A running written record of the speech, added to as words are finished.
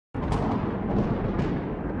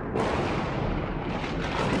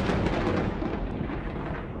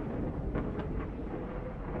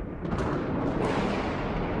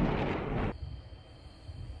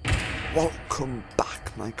Welcome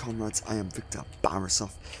back, my comrades. I am Victor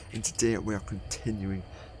Barisov, and today we are continuing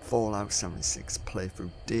Fallout 76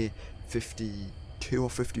 playthrough day 52 or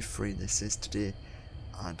 53 this is today,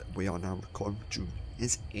 and we are now recording. June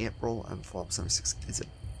is April and Fallout 76 is a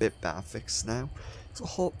bit better fixed now, so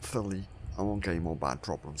hopefully I won't get any more bad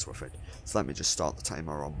problems with it. So let me just start the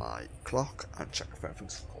timer on my clock and check if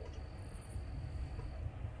everything's recording.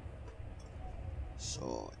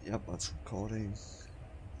 So yep, that's recording.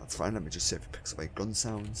 That's fine, let me just see if it picks up any gun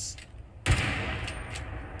sounds. Don't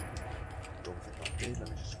think that did, let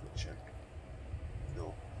me just quick check.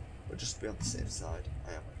 No, but just to be on the safe side,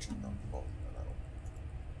 I am actually down the bottom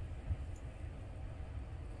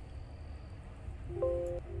a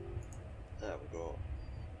little. There we go.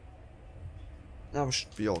 Now we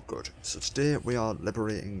should be all good. So today we are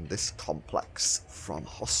liberating this complex from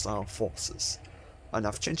hostile forces. And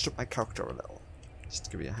I've changed up my character a little. Just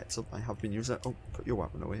to give you a heads up, I have been using it. Oh, put your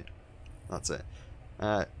weapon away. That's it.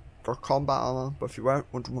 Got combat armor, but if you were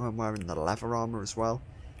wondering why I'm wearing the leather armor as well,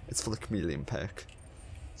 it's for the chameleon perk,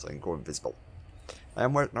 so I can go invisible. I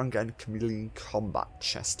am working on getting a chameleon combat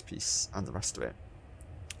chest piece and the rest of it,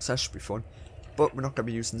 so that should be fun. But we're not going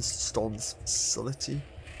to be using this Storm's facility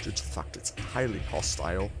due to the fact it's highly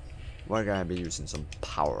hostile. We're going to be using some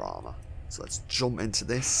power armor. So let's jump into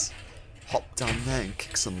this, hop down there and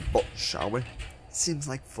kick some butt, shall we? Seems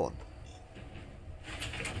like fun.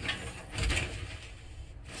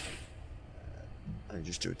 Let me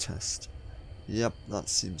just do a test. Yep, that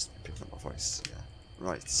seems to be picking up my voice. Yeah.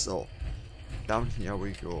 Right, so down here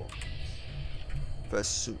we go.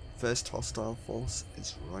 First hostile force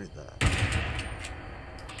is right there.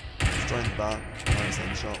 Straight in the back, nice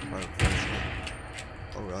end shot, right unfortunate.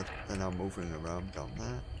 Oh god, they're now moving around down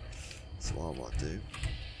there. So what I want to do,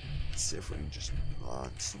 let's see if we can just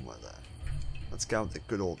land somewhere there. Let's get out the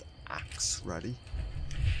good old axe ready.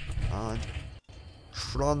 And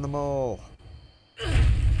tron them all.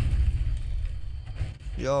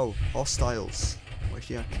 Yo, hostiles. We're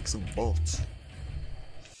here, kick some butt.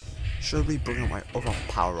 Should we bring up my other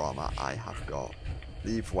power armor I have got?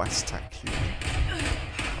 Leave West Tek human.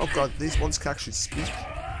 Oh god, these ones can actually speak.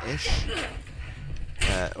 Ish.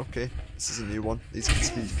 Okay, this is a new one. These can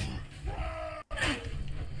speak.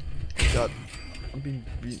 Oh god. I'm being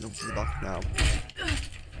beaten up to the back now.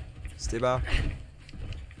 Stay back.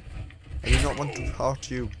 I do not want to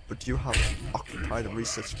hurt you, but you have occupied a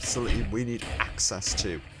research facility we need access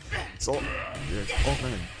to. So, you're all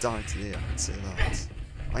going to die today, I can say that.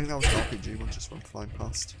 I think that was an RPG one just went flying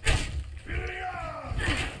past. No.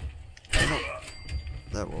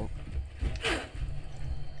 There we go.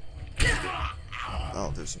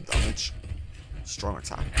 That'll do some damage. Strong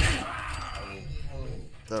attack.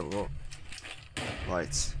 There we go.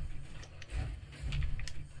 Right.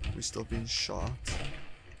 We still being shot?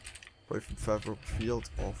 Probably from further upfield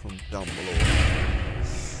or from down below.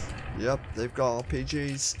 Yep, they've got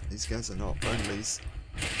RPGs. These guys are not friendlies.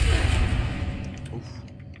 Oof,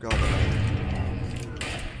 got it.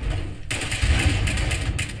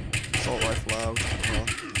 Assault rifle out.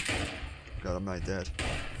 God, am I dead?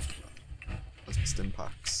 That's my stim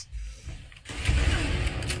packs.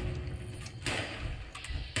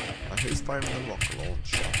 Who's firing the rocket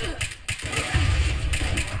launcher?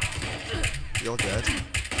 You're dead.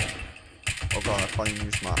 Oh god, I can't even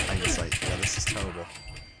use my hindsight. Yeah, this is terrible.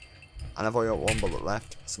 And I've only got one bullet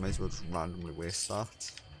left, so I may as well just randomly waste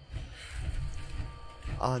that.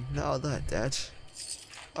 And now they're dead.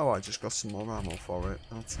 Oh, I just got some more ammo for it.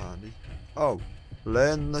 That's handy. Oh,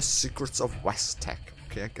 learn the secrets of West Tek.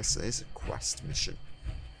 Okay, I guess it is a quest mission.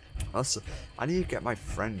 Also, I need to get my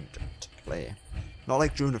friend to play. Not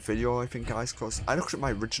like during a video, I think, guys, because I looked at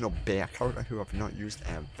my original bear character who I've not used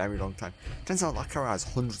in a very long time. Turns out that character has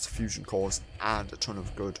hundreds of fusion cores and a ton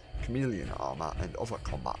of good chameleon armor and other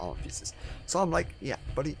combat armor pieces. So I'm like, yeah,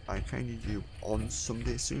 buddy, I kind of need you on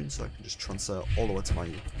someday soon so I can just transfer all over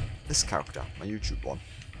to this character, my YouTube one.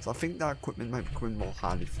 So I think that equipment might be coming more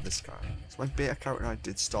handy for this character. So my beta character, I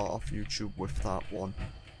did start off YouTube with that one,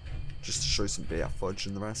 just to show some beta fudge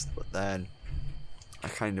and the rest, but then I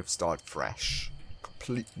kind of started fresh.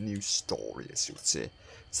 Complete new story, as you would say.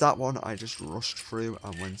 So that one I just rushed through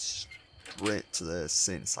and went straight to the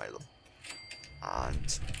insane asylum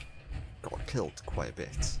and got killed quite a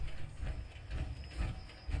bit.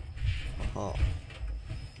 Aha.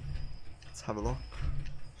 Let's have a look.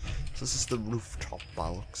 So this is the rooftop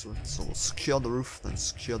barracks. So we'll secure the roof, then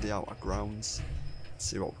secure the outer grounds. Let's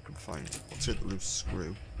see what we can find. Let's hit the loose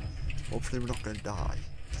screw. Hopefully we're not going to die.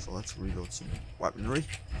 So let's reload some weaponry.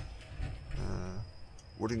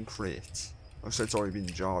 Wooden crate. Looks like it's already been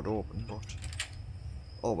jarred open, but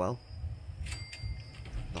oh well.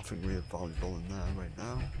 nothing real valuable in there right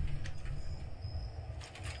now.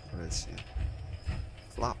 Where is he?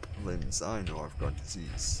 Flap limbs. I know I've got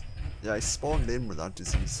disease. Yeah, I spawned in with that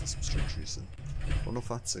disease for some strange reason. I don't know if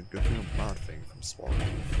that's a good thing or a bad thing from spawning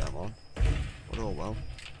with them on. But oh well.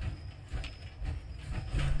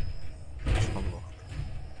 Let's have a look.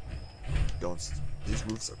 God, these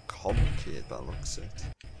roofs are complicated by the looks of it.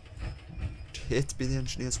 I'd hate to be the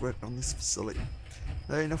engineers working on this facility.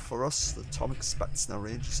 Now enough for us, the atomic Spetsnaz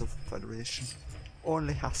Rangers of the Federation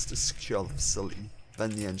only has to secure the facility, then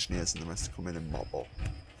the engineers and the rest come in and mob up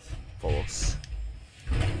for us.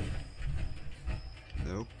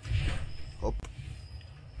 Nope. Up.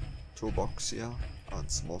 Toolbox here, and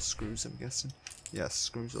some more screws I'm guessing. Yes,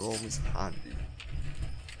 screws are always handy.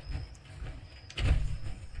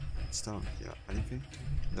 What's down here? Anything?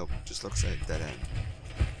 Nope, just looks like a dead end.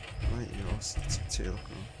 Right, you know, let's take a look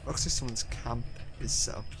around. Looks like someone's camp is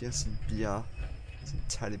set up here. Some beer, some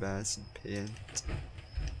teddy bears, some paint.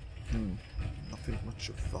 Nothing much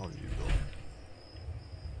of value though.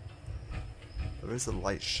 There is a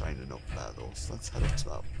light shining up there though, so let's head up to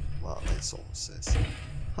that. Well, that's all it says.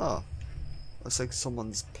 Huh. Looks like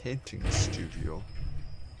someone's painting studio.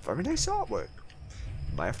 Very nice artwork.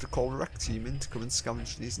 Might have to call the rec team in to come and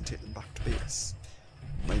scavenge these and take them back to base.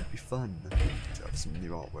 Might be fun to have some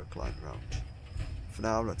new artwork lying around. For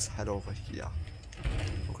now, let's head over here.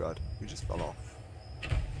 Oh god, we just fell off.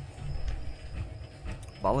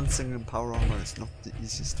 Balancing in power armor is not the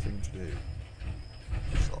easiest thing to do.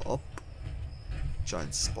 So up.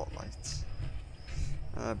 Giant spotlights.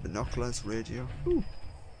 Binoculars, radio. Ooh.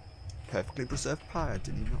 Perfectly preserved pie. I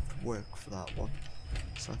didn't even have to work for that one.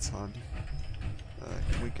 So that's handy.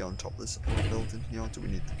 Can we get on top of this other building here? Do we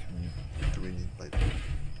need like the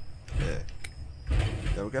perk?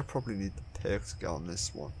 Yeah, we probably need the perk to get on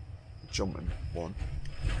this one. The jumping one.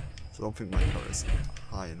 So I don't think my car is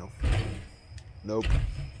high enough. Nope.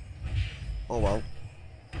 Oh well.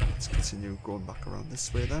 Let's continue going back around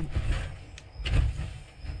this way then.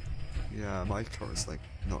 Yeah, my car is like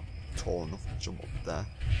not tall enough to jump up there.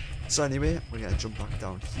 So anyway, we're gonna jump back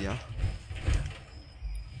down here.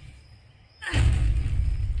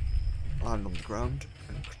 Land on the ground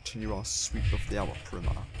and continue our sweep of the outer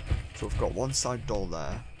perimeter. So we've got one side door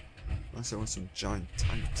there. Unless there was some giant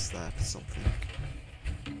tanks there for something.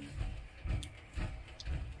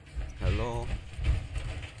 Hello?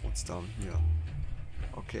 What's down here?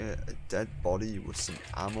 Okay, a dead body with some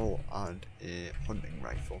ammo and a hunting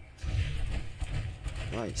rifle.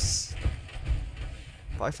 Nice.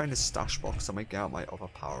 If I find a stash box, I might get out my other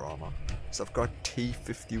power armor. So I've got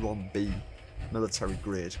T51B military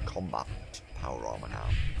grade combat power armor now.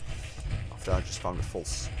 After I just found a full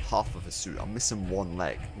half of a suit. I'm missing one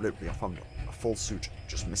leg. Literally, I found a full suit,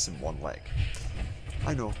 just missing one leg.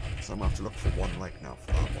 I know, so I'm gonna have to look for one leg now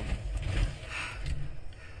for that one.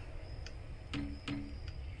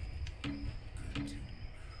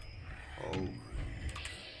 Oh.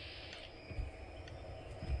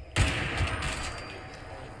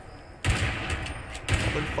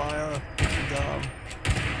 Open fire! Down!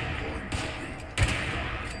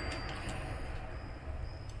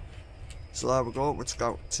 So there we go, we took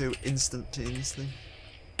out two instantaneously.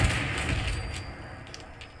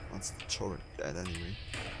 That's the turret dead anyway.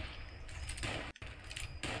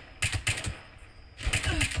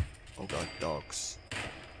 Oh god, dogs.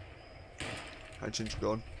 Can I change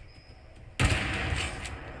gun?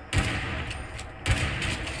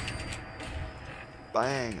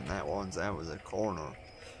 Bang! And that one's out of the corner.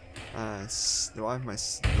 Do I have my...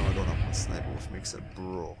 No, I don't have my sniper, which makes it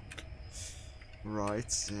broke.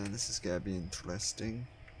 Right, yeah, this is gonna be interesting.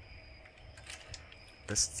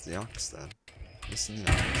 Guess it's the axe then. Listen the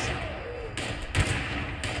axe.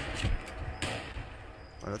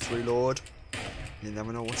 Right, let's reload. You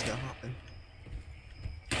never know what's gonna happen.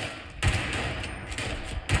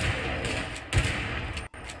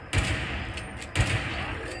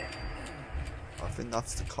 I think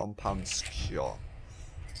that's the compound secure.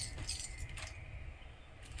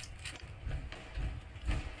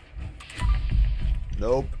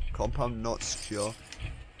 Nope, compound not secure.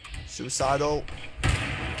 Suicidal.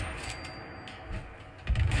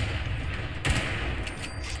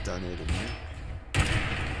 She's down here, didn't you?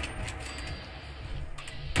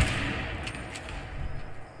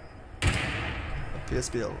 There appears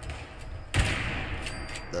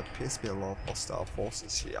to be a lot of hostile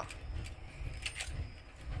forces here.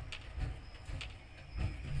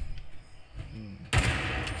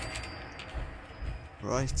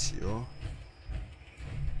 Right, yo.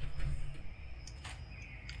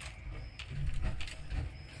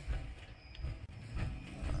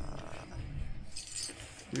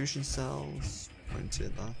 Fusion cells,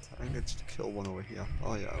 pointing that. I think I just kill one over here.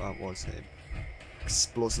 Oh yeah, that was him.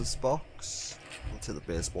 Explosives box. I'll take the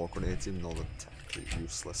baseball grenades even though they're technically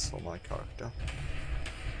useless for my character.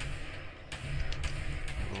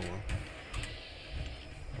 Oh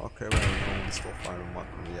well. Okay, well, no one's still firing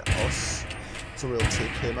weaponry at us. So we'll take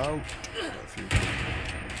him out. A few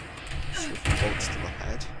swift bolts to the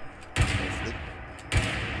head. Hopefully.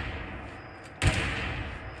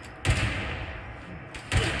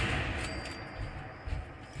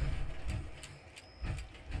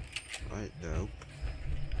 Right, nope.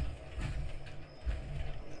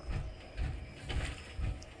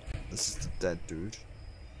 This is the dead dude.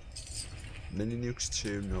 Mini nukes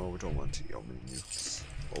too? No, we don't want to get mini nukes.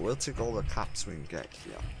 But we'll take all the caps we can get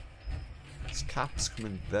here. These caps come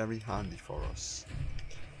in very handy for us.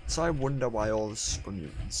 So I wonder why all the super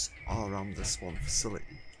mutants are around this one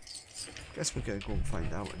facility. Guess we're gonna go and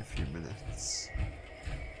find out in a few minutes.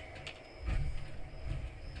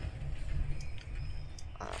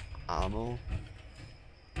 Ammo.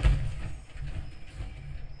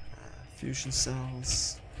 Fusion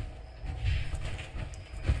cells.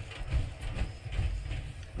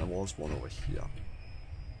 There was one over here.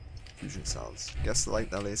 Fusion cells. Guess they like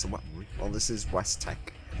their laser weaponry. Well, this is West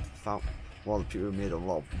Tek. Found one of the people who made a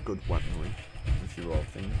lot of good weaponry. A few other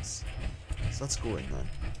things. So let's go in then.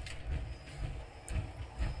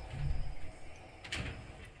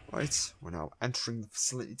 Right, we're now entering the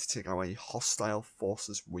facility to take away hostile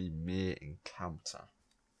forces we may encounter.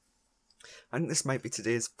 I think this might be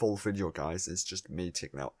today's full video, guys. It's just me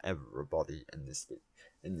taking out everybody in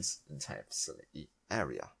this entire facility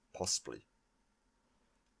area, possibly.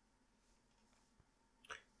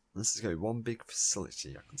 This is going to be one big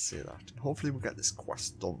facility, I can say that. And hopefully we'll get this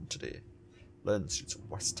quest done today. Learn the streets of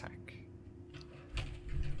West Tek.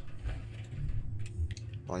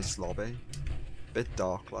 Nice lobby. Bit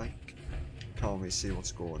dark like. Can't really see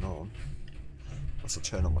what's going on. Let's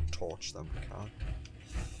turn on my torch then we can.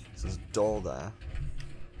 So there's a door there.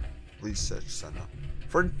 Research center.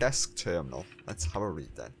 Front desk terminal. Let's have a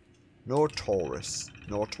read then. No tourists.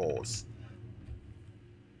 No tours.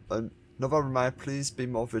 Another reminder, please be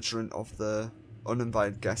more vigilant of the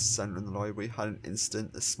uninvited guests entering the lobby. We had an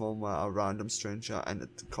incident this morning where a random stranger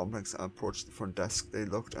entered the complex and approached the front desk. They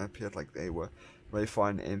looked and appeared like they were ready for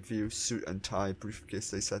an interview, suit and tie,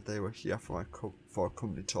 briefcase. They said they were here for a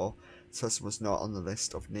company tour. This person was not on the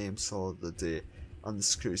list of names for the day, and the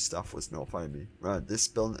security staff was notifying me. Right, this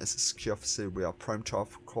building is a secure facility. We are primed to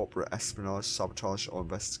offer corporate espionage, sabotage, or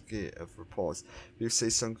investigative reports. If you say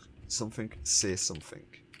something, say something.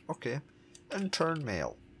 Okay. Intern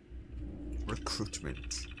mail.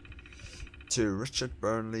 Recruitment. To Richard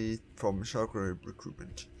Burnley from Calgary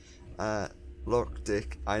Recruitment. Look,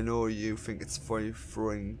 Dick, I know you think it's funny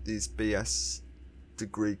throwing these BS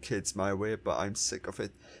degree kids my way, but I'm sick of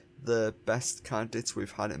it. The best candidates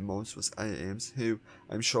we've had in months was Ames, who,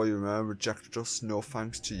 I'm sure you remember, rejected us. No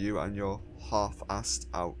thanks to you and your half-assed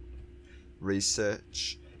out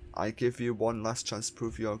research. I give you one last chance to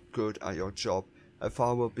prove you're good at your job.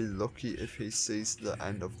 Father will be lucky if he sees the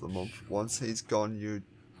end of the month. Once he's gone, you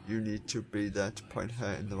need to be there to point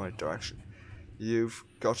her in the right direction. You've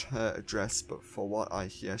got her address, but for what I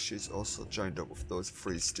hear, she's also joined up with those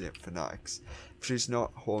Free State fanatics. If she's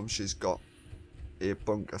not home, she's got a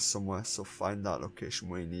bunker somewhere, so find that location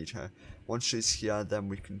where you need her. Once she's here, then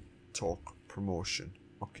we can talk promotion.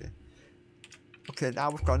 Okay. Okay, now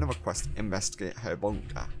we've got another quest. Investigate her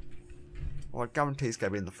bunker. Well, I guarantee it's going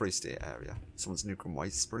to be in the Free State area. Someone's nuking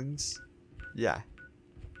White Springs? Yeah.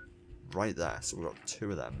 Right there. So we've got two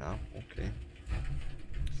of them now. Okay.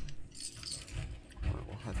 Alright,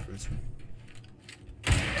 we'll head through this one.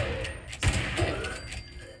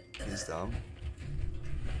 He's down.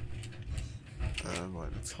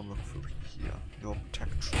 Right, let's have a look through here. No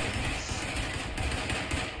protections.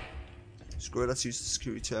 Screw it, let's use the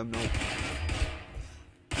security terminal.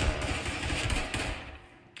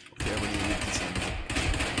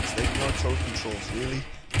 No toad controls, really?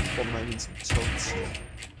 What am I doing some toads here?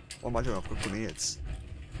 What am I doing? I've got grenades.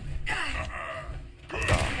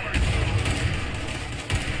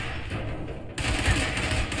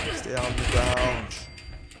 Stay on the ground.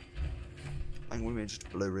 I think we may just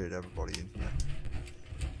obliterate everybody in here.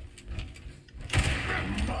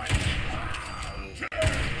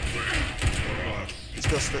 He's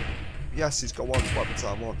got yes, he's got one of the weapons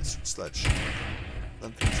I want. It's sledge.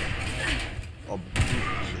 Them things are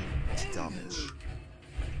brutally damage.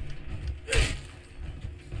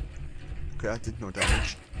 Okay, I did no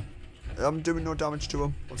damage. I'm doing no damage to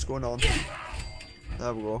him. What's going on?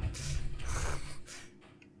 There we go.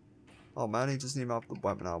 Oh man, he doesn't even have the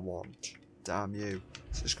weapon I want. Damn you.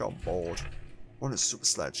 Just got bored. On a super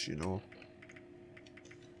sledge, you know.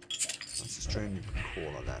 Let's just drain you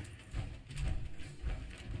cola then.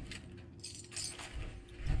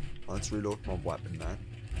 Let's reload my weapon then.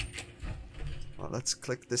 Right, let's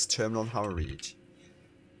click this terminal and have a read.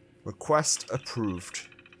 Request approved.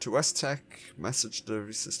 To West Tek, message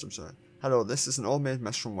delivery system. Sorry. Hello, this is an automated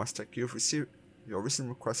message from West Tek. You've received your recent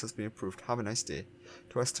request has been approved. Have a nice day.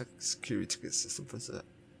 To West Tek security ticket system for the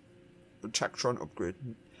Protectron upgrade.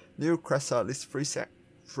 New requests are at least free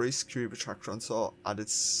security Protectrons or added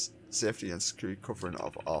safety and security covering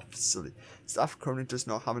of our facility. Staff currently does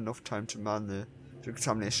not have enough time to man the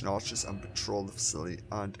decontamination arches and patrol the facility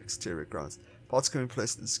and exterior grounds. Parts can be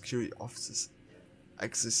placed in security offices.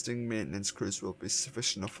 Existing maintenance crews will be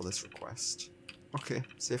sufficient enough for this request. Okay,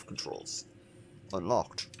 safe controls.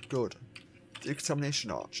 Unlocked. Good.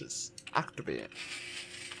 Decontamination arches. Activate.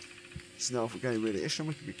 So now if we get any radiation,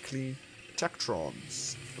 we can be clean.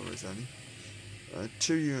 Protectrons, if there is any.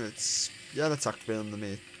 2 units. Yeah, let's activate them. They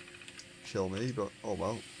may kill me, but oh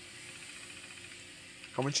well.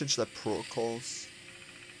 Can we change their protocols?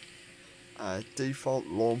 Default,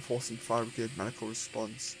 law enforcement, fire brigade, medical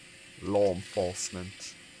response. Law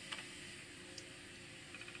enforcement.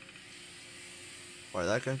 Right,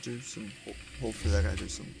 they're going to do some. Hopefully, they're going to do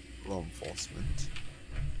some law enforcement.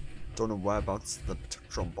 Don't know whereabouts the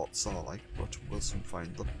Protectron bots are like, but we'll soon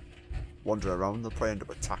find them. Wander around, they'll probably end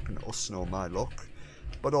up attacking us, no my luck.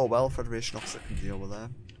 But oh well, Federation officer can deal with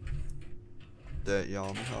them. Dirty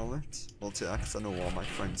army helmet. We'll take that because I know all my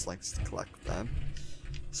friends likes to collect them.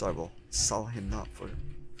 So I will sell him that for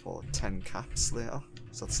 10 caps later.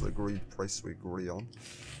 So that's the agreed price we agree on.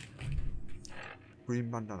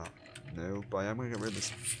 Green bandana. No, but I am going to get rid of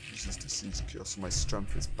this uses disease cure so my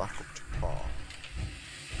strength is back up to par.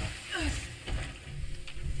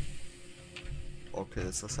 Okay,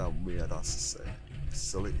 this does sound weird as to say.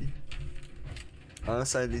 Facility.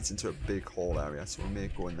 Unless it leads into a big hall area, so we may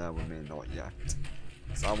go in there, we may not yet.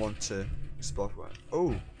 So I want to explore where.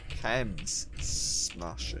 Oh, chems.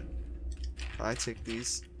 Smashing. Can I take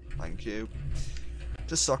these? Thank you.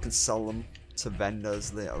 Just so I can sell them to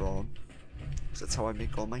vendors later on. So that's how I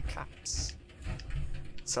make all my caps.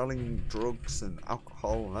 Selling drugs and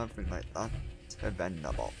alcohol and everything like that to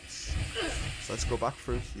vendor bots. So let's go back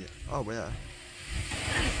through here. Oh, where? I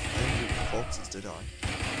didn't do the corpses, did I?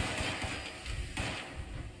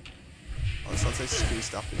 Oh, so that's security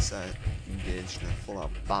staff is engaged in a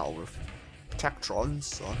full-out battle with Protectrons,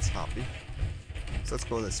 so that's happy. So let's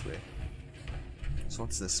go this way. So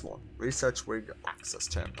what's this one? Research wing access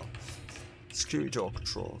terminal. Security door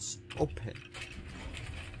controls. Open.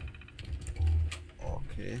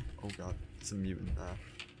 Okay. Oh god, there's a mutant there.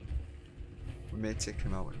 We may take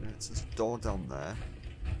him out in a minute. There's a door down there.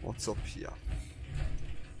 What's up here?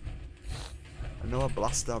 I know I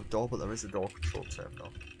blasted out a door, but there is a door control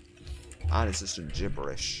terminal. And it's just in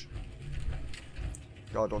gibberish.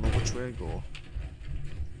 God, I don't know which way to go.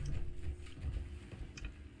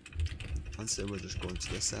 I'd say we're just going to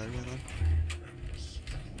this area then.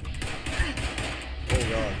 Oh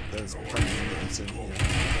god, there's plenty of mutants in here.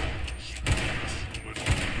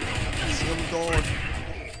 Seal the door!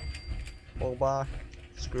 Fall back.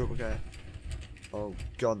 Screw up again. Oh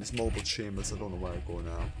god, there's mobile chambers, I don't know where to go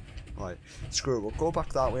now. Right, screw it, we'll go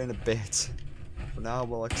back that way in a bit. For now,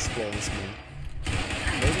 we'll explore this moon.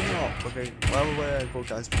 Maybe not. Okay, wherever we go,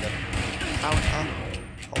 guys, we get counter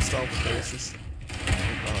hostile forces. Oh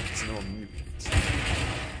god, there's no mutants.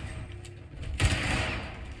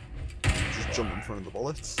 Just jump in front of the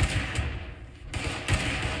bullets.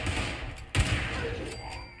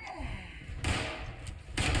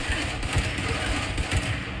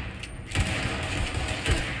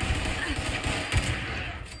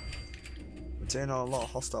 We're taking on a lot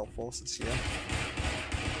of hostile forces here.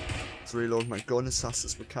 Let's reload my gun as fast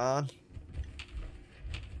as we can.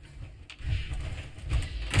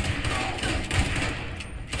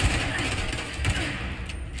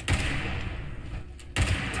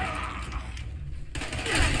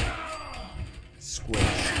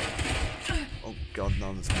 Squish. Oh god,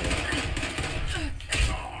 now there's more.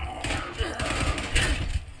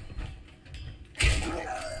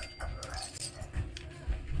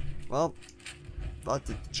 Well, that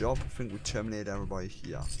did the job. I think we terminated everybody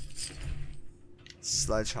here.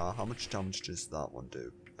 Sledgehammer, how much damage does that one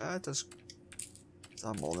do? It does. Is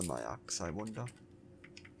that more than my axe, I wonder?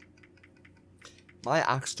 My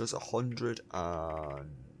axe does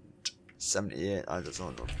 178, I does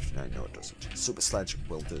 159, no it doesn't. Super Sledge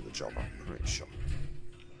will do the job, I'm pretty sure.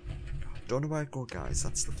 Don't know where I go, guys,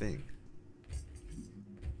 that's the thing.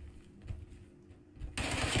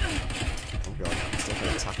 Oh god, I'm still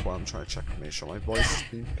gonna attack while I'm trying to check to make sure my voice is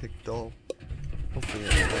being picked up. Hopefully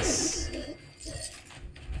this.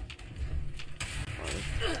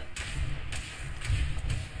 Right.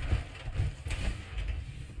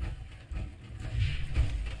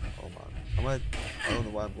 Oh man, I don't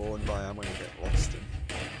know where I'm going, but I'm gonna get lost in.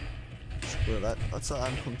 Screw that. Let's let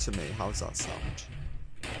them come to me. How's that sound?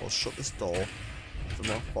 I'll shut this door. So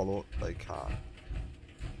they'll follow if they can.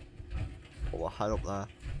 But we'll head up there.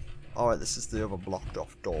 Alright, this is the other blocked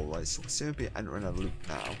off door, right? So we seem to be entering a loop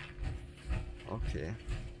now. Okay.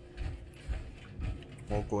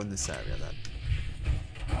 We'll go in this area then.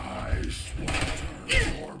 I splatter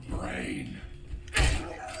your brain.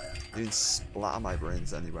 You can splatter my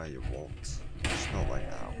brains anywhere you want. Just not right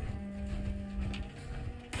now.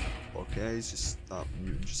 Okay, he's just that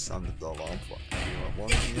mutant just sounded the alarm for anyone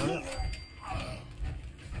wanting to hear it.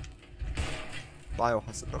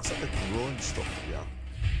 Biohazard. Looks like they're growing stuff here.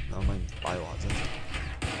 Never mind, biohazard.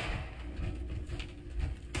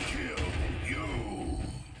 Kill you.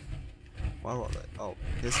 Why are they? Oh,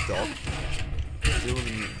 here's a dog. Deal with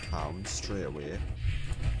the mutant hound straight away.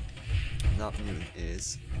 And that mutant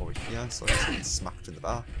is over here, so he's getting smacked in the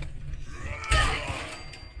back.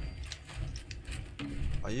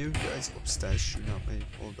 Are you guys upstairs shooting at me?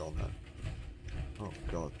 Hold on then. Oh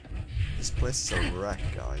god. This place is a wreck,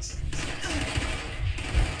 guys.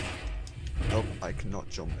 Nope, I cannot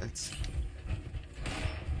jump it.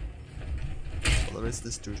 Well, there is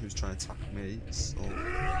this dude who's trying to attack me, so...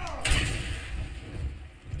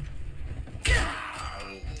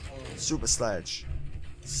 Super Sledge.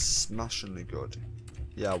 Smashingly good.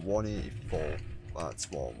 Yeah, 184. That's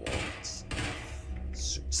what I want.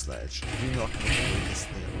 Super Sledge. You're not going to do this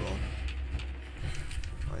later on.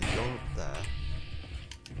 Right, go up there.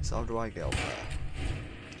 So how do I get up there?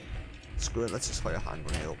 Screw it, let's just fire a hand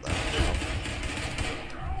grenade up there.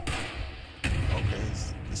 Okay,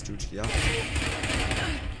 this dude here.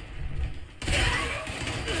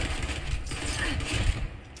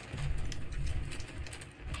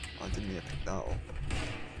 I didn't need to pick that up.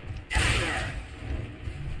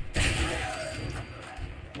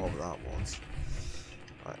 Whatever that was.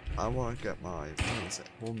 Right, I want to get my, what is it,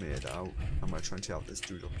 homemade out. I'm going to try and take out this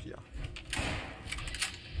dude up here.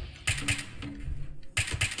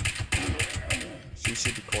 She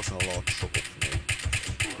should be causing a lot of trouble for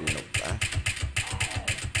me being up there.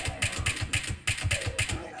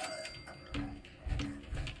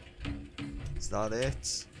 Is that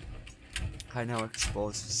it? I now explore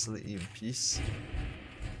this facility in peace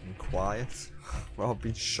and quiet. Well, I've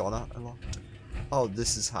been shot at a lot. Oh,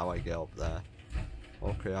 this is how I get up there.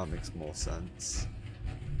 Okay, that makes more sense.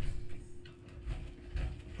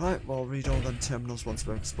 Right, well, read all them terminals once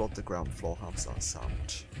we've explored the ground floor. How's that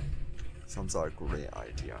sound? Sounds like a great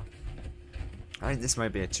idea. I think this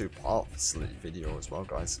might be a two-part facility video as well,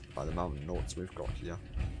 guys, by the amount of notes we've got here.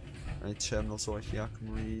 Any terminals over here I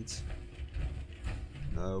can read?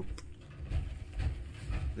 Nope.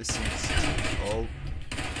 This is... Oh.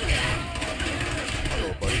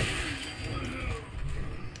 Hello, buddy.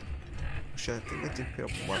 Actually, I think I did pick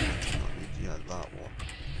up one weapon. Yeah, that one.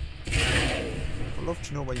 I'd love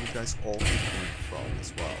to know where you guys all keep coming from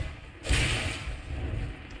as well.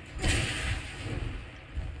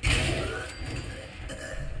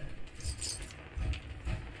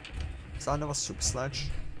 Is that another super sledge?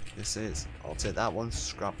 This is. I'll take that one,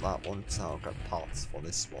 scrap that one, so I'll get parts for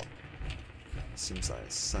this one. Seems like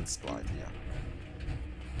a sensible idea.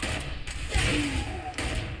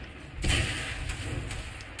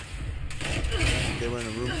 Okay, we're in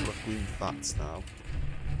a room full of green fats now.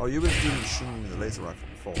 Oh, you were doing shooting with the laser rifle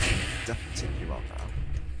before, so I'll definitely take you out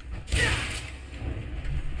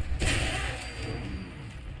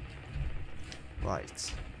now. Right.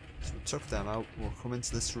 So we took them out, we'll come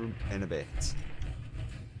into this room in a bit.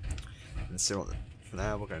 And see what for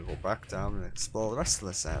now we're going to go back down and explore the rest of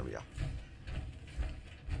this area.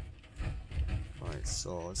 Right,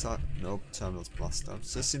 so is that, nope, terminal's blasted out.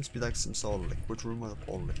 So this seems to be like some sort of liquid room where they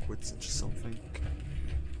pour liquids into something.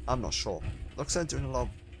 I'm not sure. Looks like doing a lot of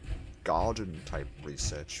garden type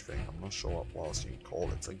research thing. I'm not sure what else you can call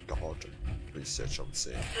it. It's like garden research, I would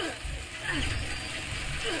say.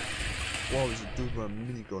 Whoa, there's a dude with a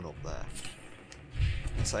minigun up there.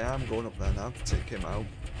 Yes, I am going up there now to take him out.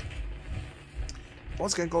 I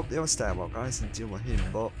was going to go up the other stairwell, guys, and deal with him,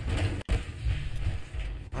 but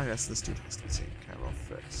I guess this dude has to be taken care of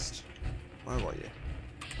first. Where were you?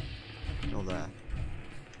 No, there.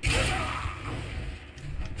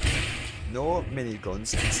 No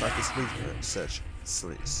miniguns inside this research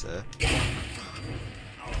facility, sir.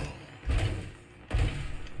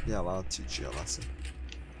 Yeah, well, I'll teach you a lesson.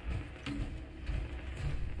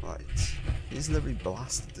 Right. He's literally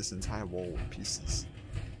blasted this entire wall with pieces.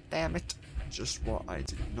 Damn it. just what I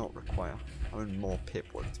did not require. Having more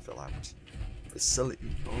paperwork to fill out.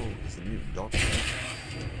 Facility. Oh, there's a mutant dog.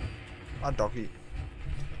 Hi, doggy.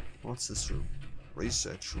 What's this room?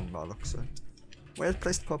 Research room, by looks at it. Weird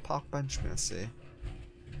place to put a park bench, may I say.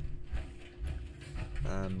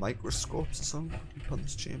 Microscopes or something up on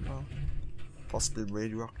this chamber. Possibly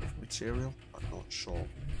radioactive material. I'm not sure.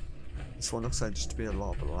 This one looks like just to be a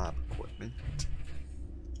lot of lab equipment.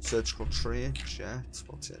 Surgical tray, yeah,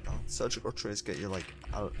 we'll take that. Surgical trays get you like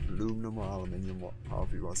aluminum or aluminium,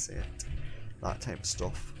 however you want to say it. That type of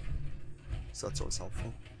stuff. So that's always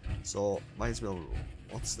helpful. So, might as well,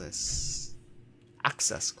 what's this?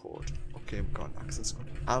 Access code. Okay, we've got an access code.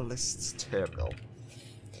 Analyst's terminal.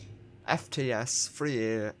 FTS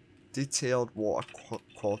 3A detailed water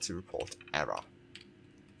quality report error.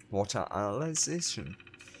 Water analyzation.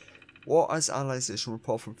 Water's analyzation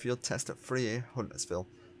report from field test at 3A Huntersville.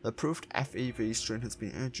 The approved FEV strain has been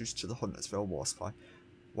introduced to the Huntersville water supply,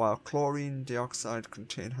 while chlorine dioxide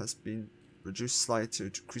content has been reduced slightly to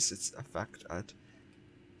decrease its effect at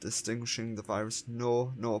distinguishing the virus.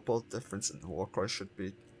 No notable difference in the water quality should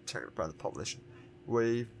be detected by the population.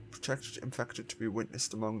 We projected infection to be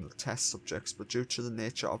witnessed among the test subjects, but due to the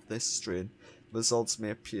nature of this strain, results may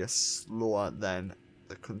appear slower than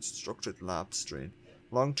the constructed lab strain.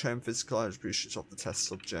 Long-term physical attributions of the test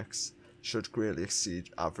subjects should greatly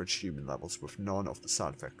exceed average human levels, with none of the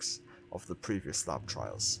side effects of the previous lab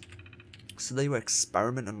trials. So they were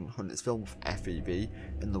experimenting on Huntersville with FEV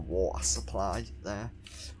in the water supply there.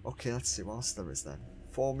 Okay, let's see what else there is then.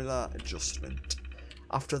 Formula adjustment.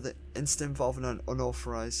 After the incident involving an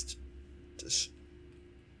unauthorized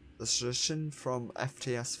decision from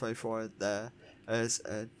FTS 54, there is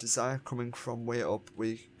a desire coming from way up.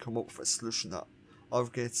 We come up with a solution that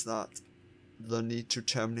obviates that the need to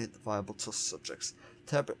terminate the viable test subjects.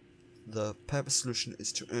 The purpose solution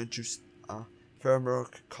is to introduce a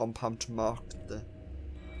pheromone compound to mark the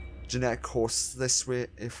genetic hosts. This way,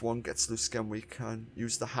 if one gets loose again, we can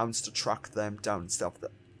use the hounds to track them down instead of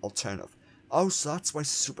the alternative. Oh, so that's why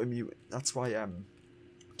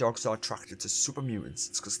dogs are attracted to super mutants.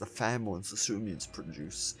 It's because the pheromones the super mutants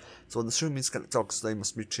produce. So when the super mutants get dogs, they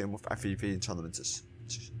must mutate with FEV and turn them into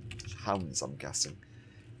hounds, I'm guessing.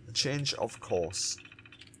 The change of course.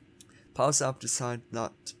 Powers have decided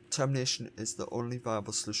that termination is the only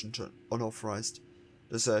viable solution to unauthorized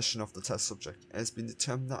desertion of the test subject. It has been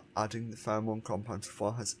determined that adding the pheromone compound to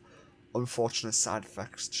far has unfortunate side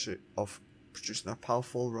effects of producing a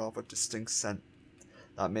powerful, rather distinct scent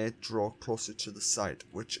that may draw closer to the site,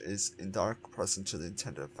 which is in direct present to the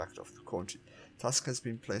intended effect of the quarantine. Task has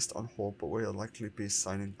been placed on hold, but will likely be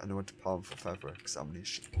assigning another department for further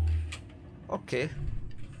examination. Okay.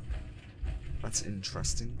 That's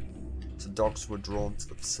interesting. So dogs were drawn to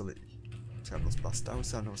the facility. Terminal's blasted out.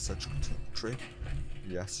 Is there no surgical tray?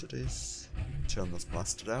 Yes, it is. Terminal's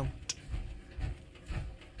blasted out.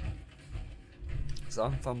 So I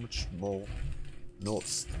haven't found much more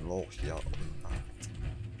notes than law here other than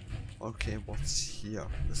that. Okay, what's here?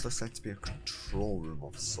 This looks like to be a control room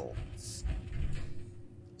of sorts.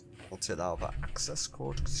 I'll take that over access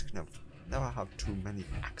code because you can never have too many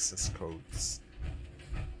access codes.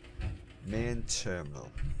 Main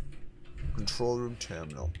terminal. Control room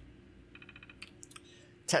terminal.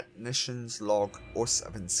 Technicians log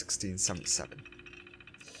 071677.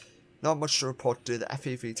 Not much to report today. The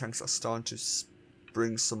FEV tanks are starting to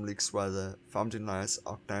bring some leaks where the founding layers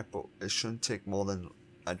are there, but it shouldn't take more than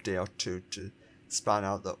a day or two to span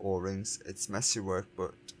out the O-rings. It's messy work,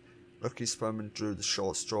 but Lucky Sperman drew the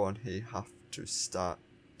short straw and he have to start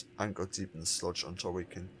and go deep in the sludge until we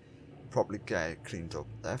can properly get it cleaned up.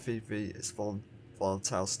 The FEV is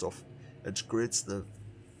volatile stuff. It degrades the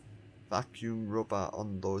vacuum rubber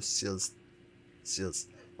on those seals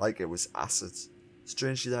like it was acid.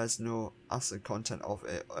 Strangely, there is no acid content of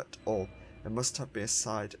it at all. It must have been a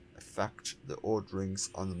side effect the odd rings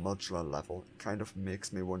on the modular level. It kind of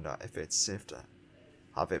makes me wonder if it's safe to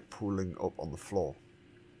have it pooling up on the floor.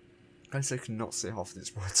 Guys, I cannot say half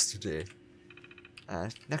these words today.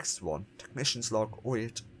 Next one, Technician's log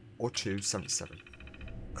 080277.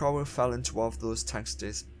 Carwell fell into one of those tanks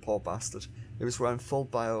today, poor bastard. He was wearing full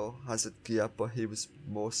biohazard gear, but he was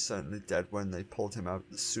most certainly dead when they pulled him out.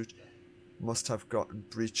 The suit must have gotten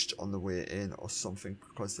breached on the way in or something,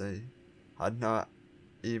 because they had not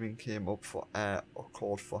even came up for air or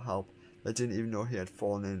called for help. They didn't even know he had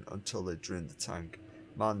fallen in until they drained the tank.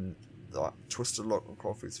 Man, that twisted look on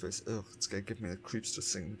Crawford's face, ugh, it's gonna give me the creeps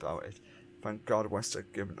just thinking about it. Thank God West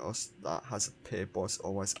Tek given us that hazard pay, boys,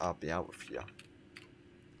 otherwise I'll be out of here.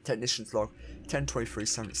 Technician's log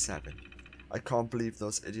 102377. I can't believe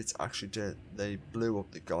those idiots actually did. They blew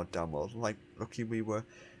up the goddamn world. Like, lucky we were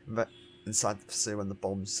inside the facility when the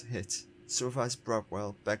bombs hit. Supervisor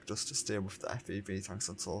Bradwell begged us to stay with the FEV tanks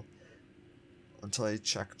until he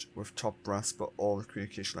checked with top brass, but all the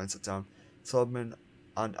communication lines are down. Tubman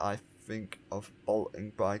and I think of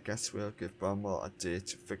bolting, but I guess we'll give Bramwell a day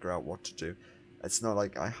to figure out what to do. It's not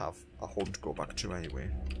like I have a home to go back to anyway.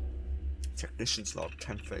 Technician's log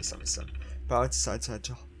 10:37. Barrett decided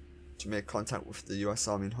to make contact with the US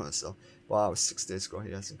Army in Huntersville. While I was 6 days ago,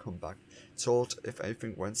 he hasn't come back. Told if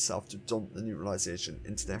anything went south to dump the neutralization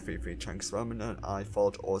into the FEV tanks. Raman and I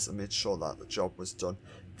followed orders and made sure that the job was done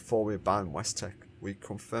before we abandoned West Tek. We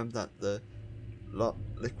confirmed that the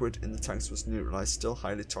liquid in the tanks was neutralized, still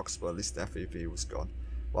highly toxic, but at least the FEV was gone.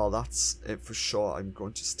 Well, that's it for sure. I'm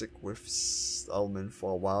going to stick with Selman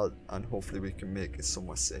for a while and hopefully we can make it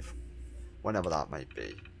somewhere safe. Whenever that might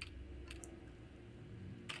be.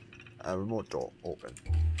 Remote door open.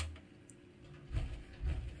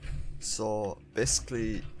 So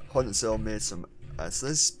basically Huntersville made some so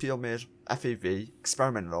this people made FAV,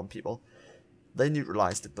 experimented on people. They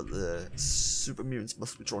neutralized it, but the super mutants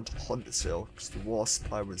must be drawn to Huntersville because the war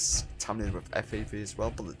supply was contaminated with FAV as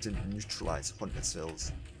well, but it didn't neutralize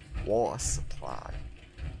Huntersville's water supply.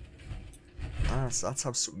 So that's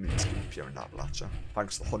how super mutants can appear in Appalachia,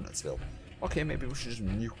 thanks to Huntersville. Okay, maybe we should just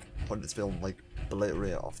nuke Huntersville and like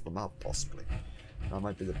obliterate it off the map, possibly. That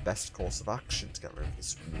might be the best course of action to get rid of the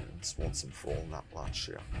super mutants once and for all in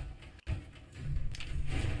Appalachia.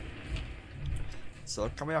 So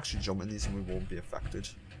can we actually jump in these and we won't be affected?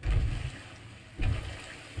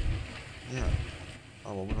 Yeah.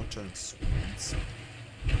 Oh well, we're not turning to super mutants.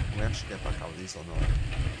 Can we actually get back out of these or not?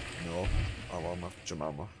 No. Oh well, I'm gonna have to jump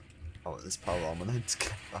out of this power armor then to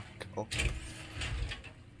get back up.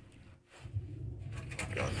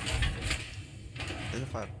 God. Even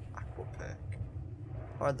if I have aqua pick.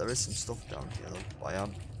 Alright, there is some stuff down here though, but I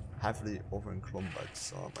am heavily over encumbered,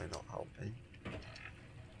 so it might not help me.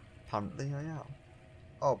 Apparently I am.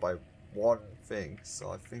 Oh, by one thing,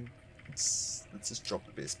 so I think let's just drop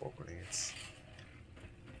the baseball grenades.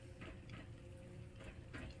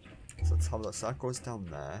 So let's have a look. So that goes down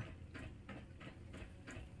there.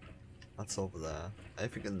 That's over there.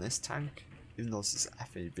 Anything in this tank? Even though this is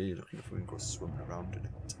FAB, looking if we can go swimming around in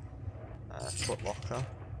it. Foot locker.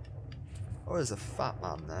 Oh, there's a fat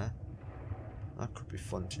man there. That could be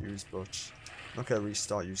fun to use, but I'm not going to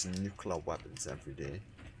restart using nuclear weapons every day.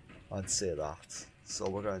 I'd say that. So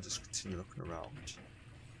we're going to just continue looking around.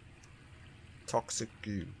 Toxic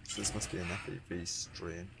goo. So this must be an FAV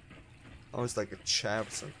strain. Oh, it's like a chair or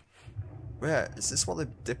something. Where? Is this what they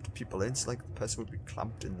dipped people in? So like the person would be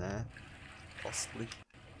clamped in there? Possibly.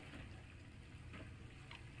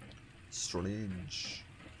 Strange.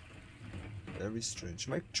 Very strange.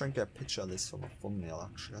 I might try and get a picture of this for my thumbnail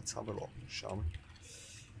actually. Let's have a look, shall we?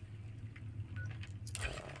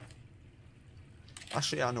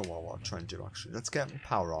 Actually, I know what I'll try and do actually. Let's get the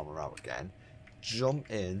power armor out again. Jump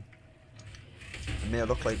in. It may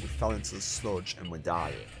look like we fell into the sludge and we're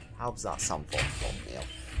dying. How does that sound for a thumbnail?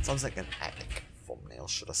 Sounds like an epic thumbnail,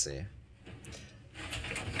 should I say.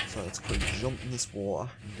 So let's quickly jump in this water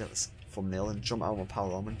and get this thumbnail and jump out of my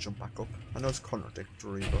power armor and jump back up. I know it's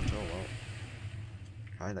contradictory, but oh well.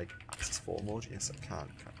 Can I like access photo mode? Yes I can.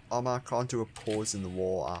 Oh man, I can't do a pose in the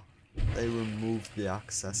water. They removed the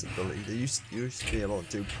accessibility. They used to be able to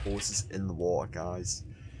do poses in the water, guys.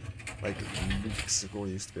 Like weeks ago,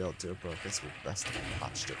 you used to be able to do it, but I guess we've best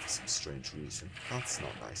patched it for some strange reason. That's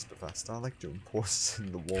not nice, Bethesda. I like doing poses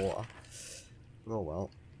in the water. But oh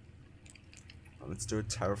well. Let's do a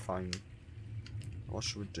terrifying. What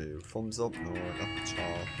should we do? Thumbs up? No, not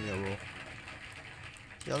child. Hero.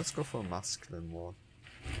 Yeah, let's go for a masculine one.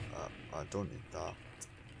 I don't need that.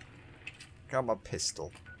 Got my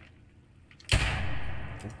pistol.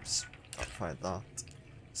 Oops, I fired that.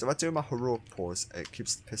 So if I do my heroic pose, it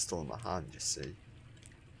keeps the pistol in my hand, you see.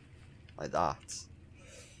 Like that.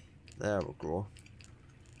 There we go.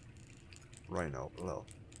 Right now, below.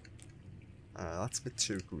 That's a bit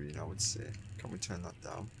too green, I would say. Can we turn that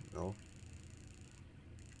down? No.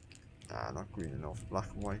 Nah, not green enough. Black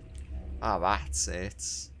and white. Ah, that's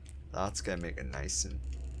it. That's gonna make it nice and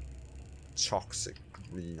toxic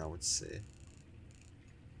green, I would say.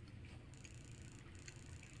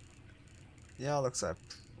 Yeah, looks like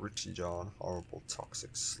pretty darn horrible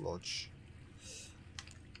toxic sludge.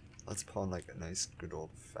 Let's put on like a nice good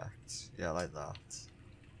old effect. Yeah, like that.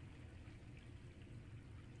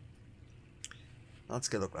 Let's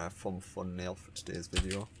get a look at a fun thumbnail for today's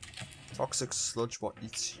video. Toxic sludge what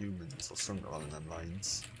eats humans, or something along them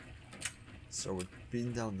lines. So we've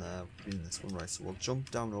been down there, we've been this one, right, so we'll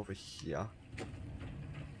jump down over here.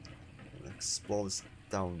 Explore this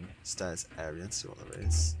downstairs area and see what there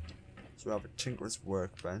is. So we have a tinkerer's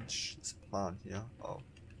workbench. There's a plan here. Oh,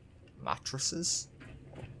 mattresses.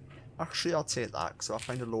 Actually, I'll take that because if I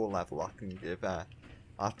find a lower level, I can give that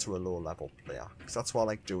to a lower level player. Because that's what I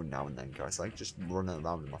like doing now and then, guys. I like just running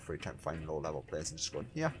around in my free time, finding lower level players and just going,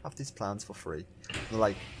 yeah, have these plans for free. And they're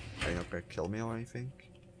like, are you not gonna kill me or anything?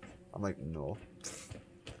 I'm like, no.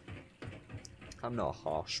 I'm not a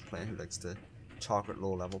harsh player who likes to target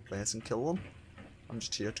low level players and kill them. I'm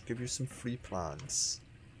just here to give you some free plans.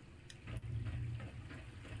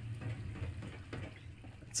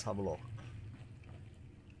 Let's have a look.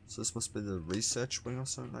 So this must be the research wing or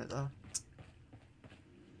something like that.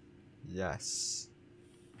 Yes.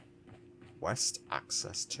 West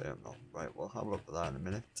Access Terminal. Right, we'll have a look at that in a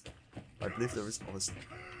minute. I believe there is obviously...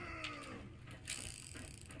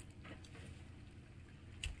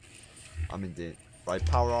 I'm indeed. Right,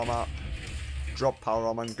 power armor. Drop power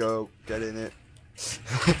armor and go. Get in it.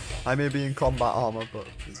 I may be in combat armor, but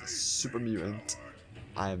as a super mutant,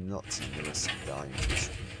 I am not taking the risk of dying to a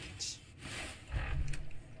super mutant.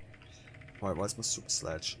 Right, where's my super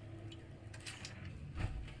sledge?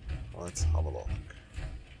 Let's have a look.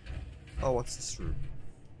 Oh, what's this room?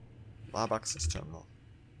 Lab access terminal.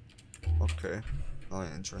 Okay. Oh,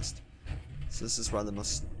 yeah, interesting. So this is where they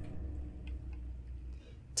must...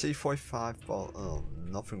 T45 ball. Oh,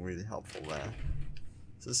 nothing really helpful there.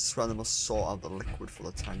 So this is where they must sort out the liquid for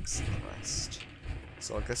the tanks and the rest.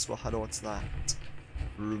 So I guess we'll head over to that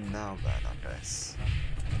room now then, I guess.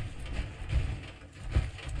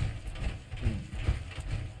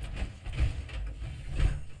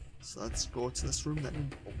 So let's go to this room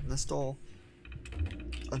then, open this door,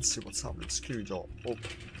 and see what's happening. Security door open.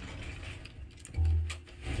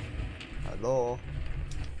 Hello.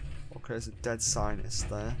 Okay, there's a dead scientist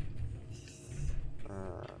there.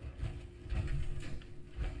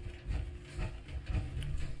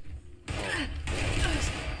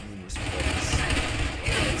 Numerous bodies.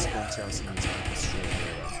 Let's go and tell some of these people straight away.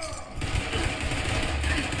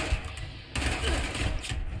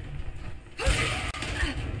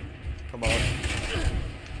 Come on.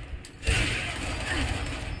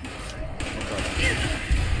 Oh god.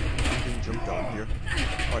 I'm being jumped on here.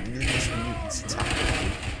 Oh, numerous mutants attacking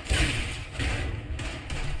me.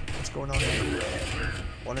 What's going on here?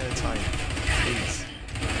 One at a time, please.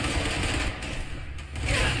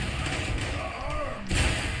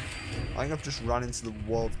 I think I've just run into the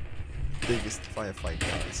world's biggest firefight,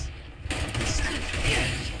 guys.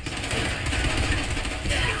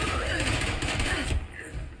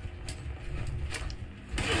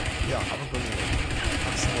 Yeah, have a good one.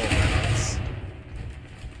 That's all nice.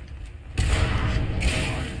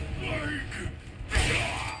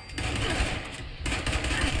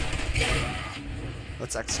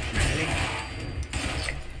 Let's execute him.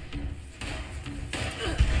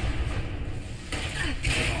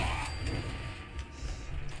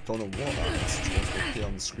 Don't know what that message was to appear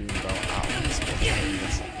on the screen about atoms, but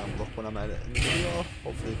I'm look when I'm editing the video.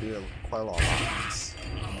 Hopefully there'll be quite a lot of atoms.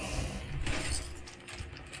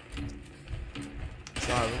 Is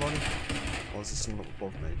that everybody? Or is there someone up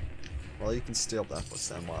above me? Well, you can stay up there for a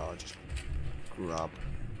second while I just grab.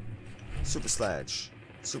 Super Sledge.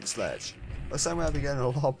 Super Sledge. Looks like we'll be getting a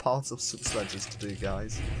lot of parts of Super Sledges to do,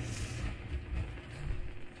 guys.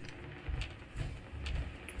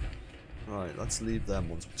 Right, let's leave them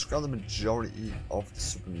ones. Let's grab the majority of the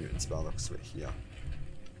super mutants by the looks of it here.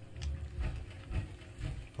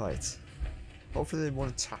 Right. Hopefully they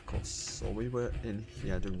won't attack us. So we were in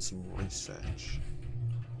here doing some research.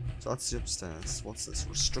 So that's the upstairs. What's this?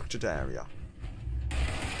 Restricted area.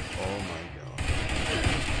 Oh my god.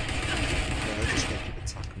 Yeah, they're just gonna keep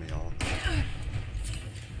attacking me on.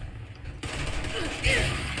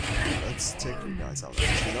 Let's take you guys out.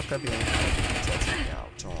 They're not gonna be able to take me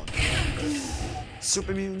out on.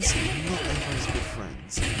 Super mutants, not everybody's good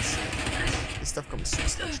friends. This stuff got me super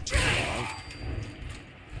sledge too.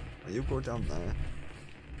 Now you go down there.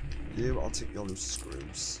 You, I'll take your loose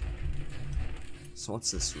screws. So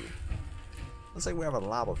what's this room? Looks like we have a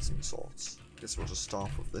lab of some sorts. Guess we'll just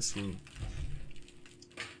start with this room.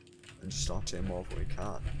 And just start taking more if we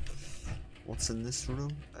can. What's in this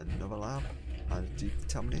room? Another lab. And a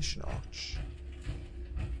decontamination arch.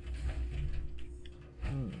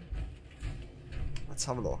 Let's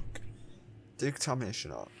have a look.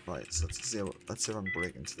 Decontamination arch. Right, so let's see if I can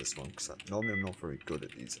break into this one, because normally I'm not very good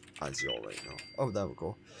at these, as you already know. Oh, there we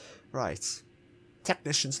go. Right.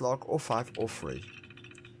 Technician's log 0503.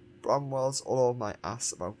 Bramwell's all over my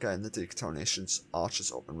ass about getting the decontamination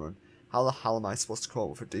arches up and run. How the hell am I supposed to come up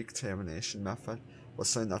with a decontamination method? Well,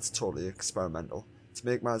 something that's totally experimental. To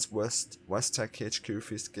make matters worse, West Tek HQ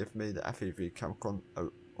refused to give me the FEV chemical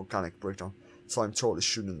organic breakdown, so I'm totally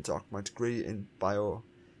shooting in the dark. My degree in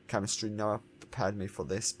biochemistry now prepared me for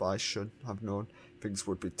this, but I should have known things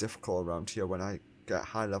would be difficult around here when I get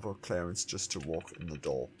high level clearance just to walk in the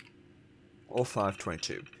door.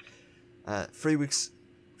 0522. 3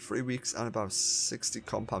 weeks and about 60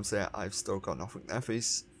 compounds there. I've still got nothing.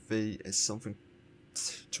 FEV is something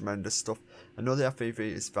tremendous stuff. I know the FEV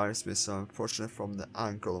is very specific, so I'm fortunate from the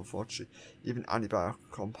angle. Unfortunately, even antibiotic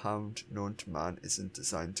compound known to man isn't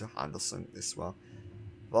designed to handle something this well.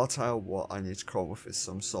 Volatile, what I need to come up with is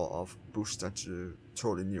some sort of booster to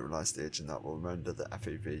totally neutralize the agent that will render the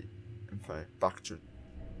FEV back to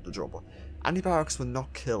the job. Antibiotics will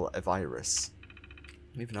not kill a virus.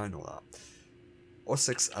 Even I know that.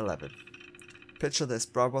 0611. Picture this,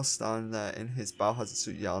 Brad was standing there in his biohazard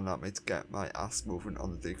suit yelling at me to get my ass moving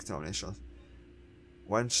on the decontamination.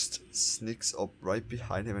 Wench sneaks up right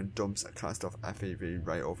behind him and dumps a canister of FEV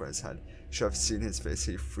right over his head. Should have seen his face,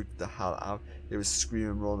 he freaked the hell out. He was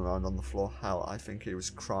screaming, rolling around on the floor. Hell, I think he was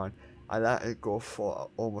crying. I let it go for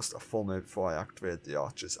almost a full minute before I activated the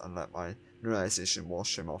arches and let my neuralization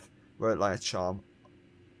wash him off. Worked like a charm.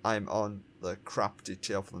 I'm on the crap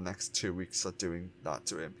detail for the next 2 weeks of doing that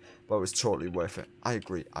to him, but it was totally worth it. I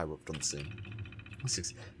agree, I would have done the same.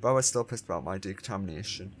 6. But I was still pissed about my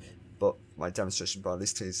decontamination, but my demonstration, but at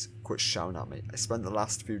least he's quit shouting at me. I spent the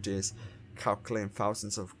last few days calculating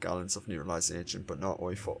thousands of gallons of neutralizing agent, but not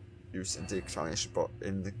only for use in decontamination, but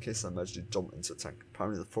in the case I emergency dumped into a tank.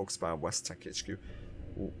 Apparently the folks by West Tek HQ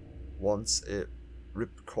wants a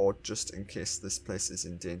ripcord just in case this place is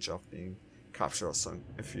in danger of being captured or something.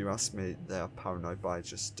 If you ask me, they are paranoid, but I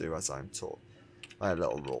just do as I'm told. Like a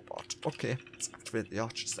little robot. Okay, let's activate the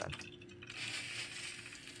arches then.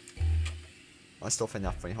 I still find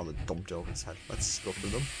that funny how they dumped it over his head. Let's go through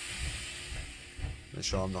them. Make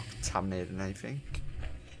sure I'm not contaminating anything.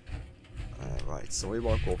 Right, so we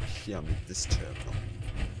want to go over here and make this terminal.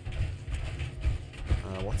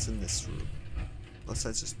 What's in this room? Looks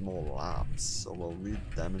like it's just more labs, so we'll read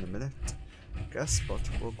them in a minute, I guess, but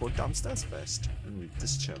we'll go downstairs first and read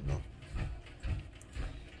this terminal.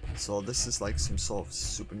 So this is like some sort of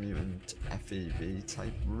super mutant FEV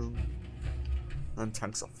type room. And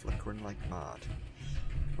tanks are flickering like mad.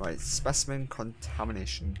 Right, specimen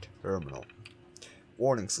contamination terminal.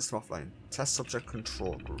 Warning, system offline. Test subject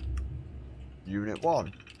control group. Unit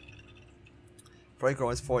 1.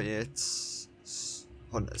 Breaker is 48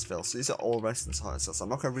 Huntersville. So these are all residents of Huntersville. So I'm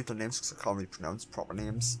not going to read the names because I can't really pronounce proper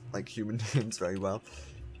names, like human names, very well.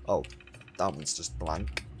 Oh, that one's just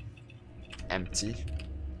blank. Empty.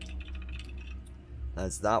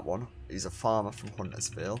 There's that one. He's a farmer from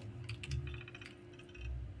Huntersville.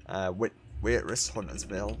 Waitress,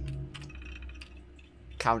 Huntersville.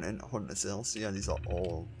 Accountant, Huntersville. So yeah, these are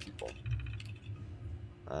all people.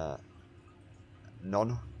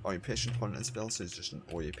 Non-occupation, Huntersville. So it's just an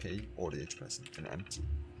OAP, old age person, and empty.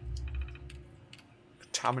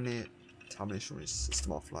 Contamination risk,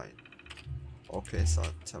 system offline. Okay, so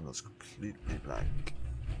that terminal's completely blank.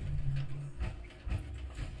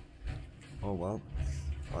 Oh well.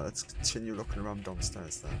 Alright, let's continue looking around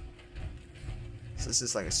downstairs then. So this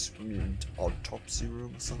is like a super mutant autopsy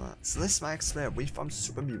room or something like that. So this might explain, we found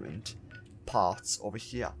super mutant parts over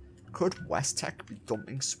here. Could West Tek be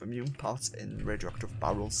dumping super mutant parts in radioactive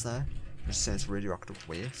barrels there? Just saying it's radioactive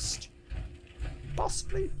waste.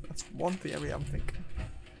 Possibly. That's one theory I'm thinking.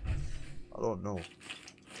 I don't know.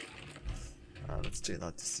 Let's take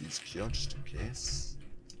that disease cure just in case.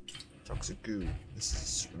 Toxic goo. This is a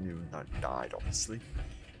super mutant that died, obviously.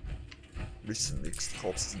 Recently, because the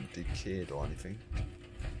corpse isn't decayed or anything.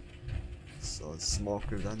 So it's more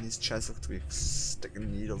goo. Then these chairs look to be sticking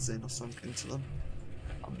needles in or something into them.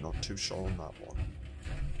 I'm not too sure on that one.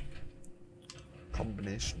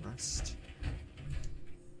 Combination rest.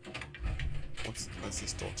 Where's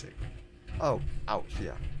this door take? Oh, out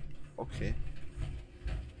here. Okay.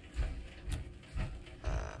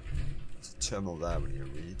 There's a terminal there when you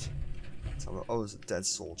read. Oh, there's a dead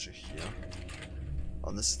soldier here.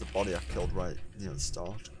 And this is the body I killed right near the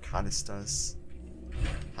start. Canisters.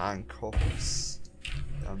 Handcuffs.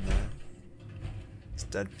 Down there. It's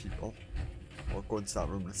dead people. We'll go into that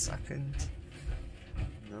room in a second.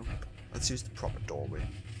 Nope. Let's use the proper doorway.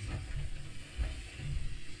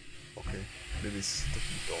 Okay. Maybe it's a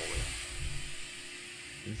different doorway.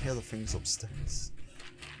 You can hear the things upstairs.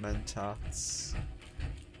 Mentats.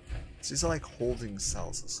 So these are like holding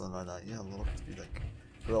cells or something like that. Yeah, they look to be like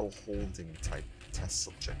little holding type test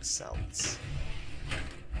subject cells.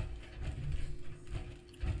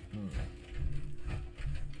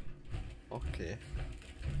 Okay.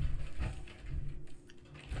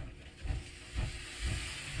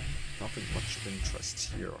 much of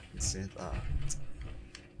interest here, I can say that.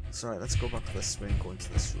 So right, let's go back this way and go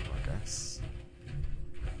into this room, I guess.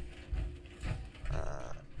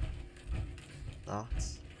 That.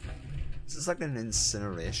 This is like an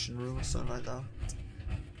incineration room or something like that.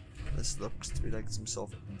 This looks to be like some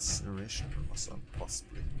sort of incineration room or something,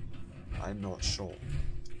 possibly. I'm not sure.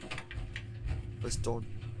 This door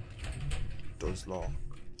does lock,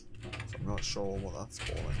 so I'm not sure what that's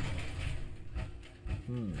for.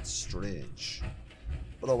 Strange.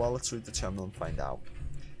 But oh well, let's read the terminal and find out.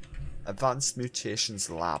 Advanced Mutations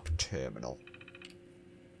Lab Terminal.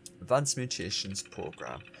 Advanced Mutations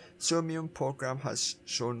Program. Immune program has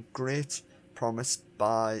shown great promise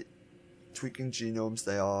by tweaking genomes.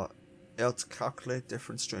 They are able to calculate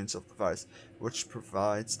different strains of the virus, which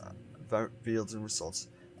provides yielding results.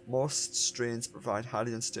 Most strains provide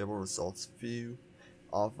highly unstable results. Few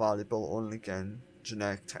are valuable. Only again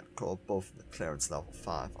genetic technical above the clearance level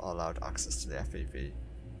 5 are allowed access to the FEV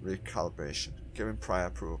recalibration, given prior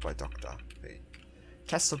approval by Dr. B.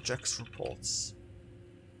 Test subjects reports.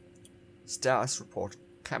 Status report.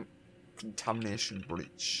 Contamination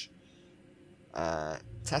breach.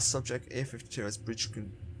 Test subject A52 has breached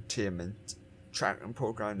containment. Tracking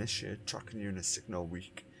program initiated. Tracking unit signal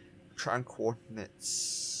weak. Tracking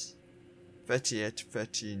coordinates 38,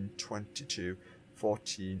 13, 22,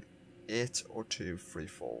 14, 802,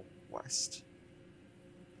 34 west.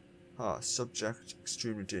 Subject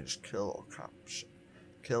extremely dangerous. Kill or capture.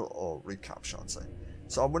 Kill or recapture on site.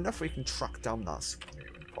 So I wonder if we can track down that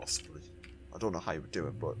supermutant, possibly. I don't know how you would do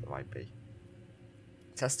it, but it might be.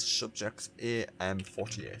 Test subject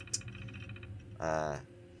AM48.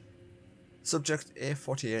 Subject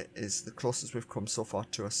A48 is the closest we've come so far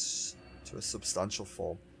to a substantial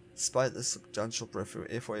form. Despite the substantial breakthrough,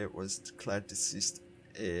 A48 was declared deceased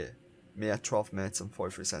a mere 12 minutes and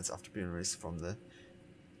 43 seconds after being released from the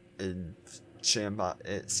chamber.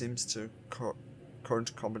 It seems to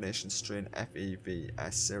current combination strain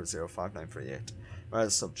FEVS005938, where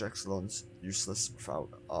the subject's lungs useless without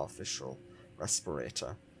artificial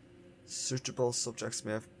respirator. Suitable subjects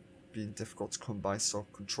may have been difficult to come by, so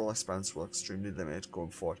control experiments were extremely limited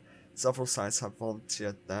going forward. Several sites have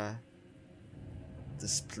volunteered their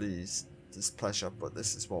displeasure, but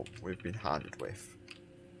this is what we've been handed with.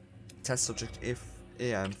 Test subject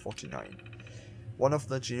AM49. One of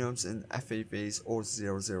the genomes in FEV's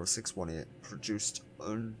 000618 produced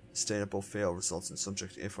unstable failed results in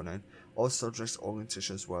subject A49. All subjects' organ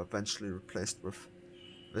tissues were eventually replaced with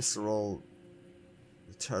visceral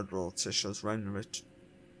vertebral tissues, rendering it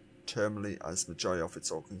terminally as majority of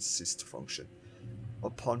its organs ceased to function.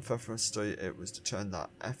 Upon further study, it was determined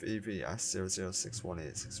that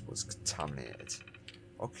FEVS006186 was contaminated.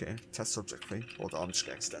 Okay, test subject 3. Hold on, I'm just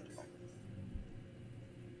going to extend it.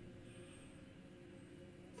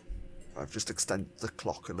 I've just extended the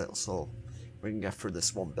clock a little so we can get through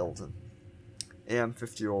this one building.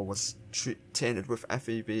 AM50 was tainted with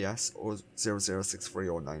FEVS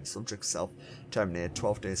 006309. Subject self terminated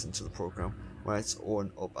 12 days into the program, where its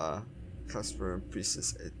own upper classifier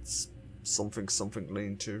increases its something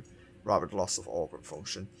leading to rapid loss of organ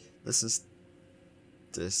function. This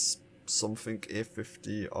something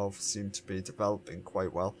A50 of seemed to be developing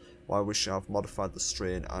quite well, while we should have modified the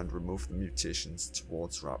strain and removed the mutations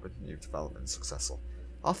towards rapid new development successful.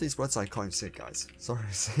 Half these words I can't say, guys. Sorry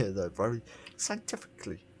to say that very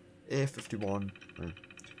scientifically. A51.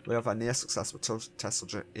 We have a near successful test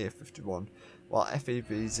subject A51, while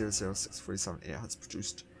FEV006378 has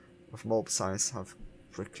produced with multiple science have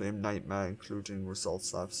proclaimed nightmare, including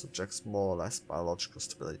results that have subjects more or less biological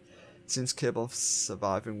stability. It seems capable of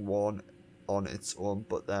surviving one on its own,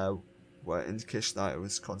 but there were indications that it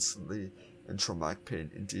was constantly in traumatic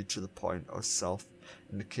pain, indeed to the point of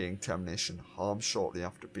self-indicating termination, harm shortly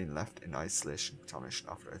after being left in isolation, contamination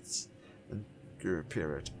after its enduring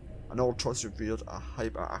period. An old trust revealed a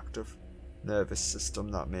hyperactive nervous system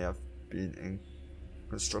that may have been in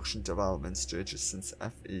construction development stages since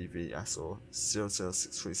FEVSO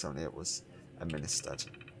 006378 was administered.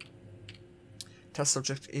 Test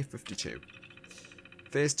subject A52.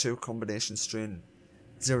 Phase 2 combination strain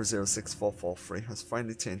 006443 has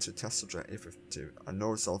finally tainted test subject A52 and no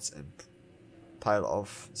results in pile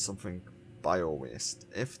of something bio waste.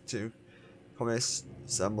 A52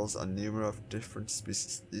 resembles a number of different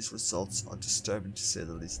species. These results are disturbing to say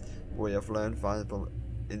the least, but we have learned valuable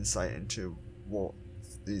insight into what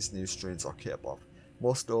these new strains are capable of.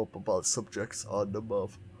 Most notable subjects are a number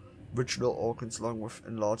of original organs along with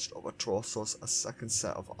enlarged upper torsos, a second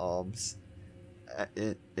set of arms,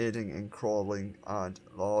 aiding in crawling, and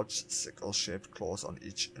large sickle-shaped claws on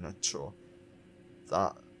each inner toe.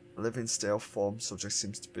 That living stale form subject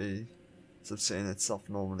seems to be Substance itself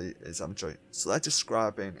normally is amateur. So they're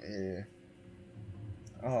describing a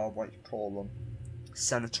what you call them,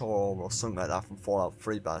 senator or something like that from Fallout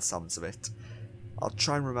 3 by the sounds of it. I'll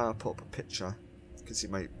try and remember to put up a picture because you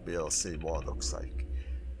might be able to see what it looks like.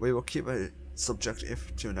 We will keep a subject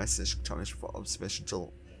to an isolation contamination for observation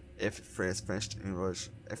until A53 is finished. In which,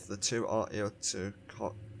 if the two are able to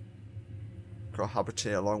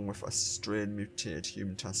cohabitate along with a strain mutated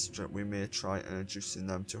human test subject, we may try introducing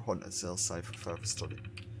them to hunt a cell site for further study.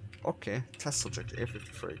 Okay, test subject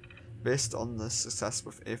A53. Based on the success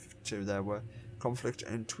with A52, there were conflict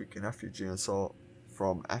and tweaking refugees or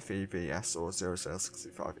from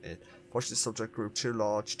FEVSO0065A. Fortunately, the subject grew too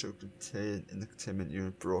large to contain in the containment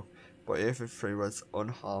unit broke, but A53 was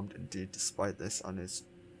unharmed indeed despite this and its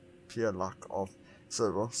pure lack of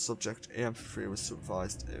cerebral subject. AM53 was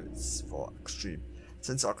supervised for extreme.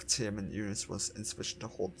 Since our containment unit was insufficient to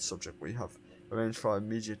hold the subject, we have arranged for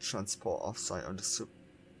immediate transport off-site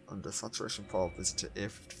under saturation for our visit to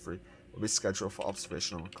A53 will be scheduled for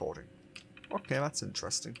observation and recording. Okay, that's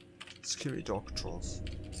interesting. Security door controls.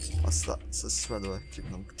 That's that. So this is where they're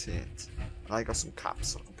keeping them contained. And I got some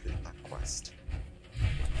caps for completing that quest.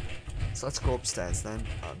 So let's go upstairs then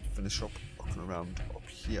and finish up looking around up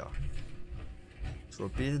here. So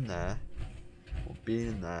we've been in there. We've been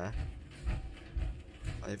in there.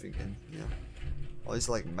 I think in here. Oh, these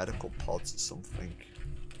are like medical pods or something.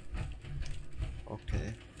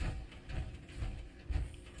 Okay.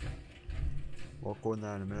 We'll go in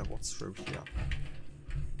there in a minute. What's through here?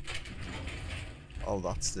 Oh,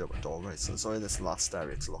 that's the other door, right? So there's only this last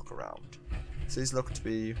area to look around. So these look to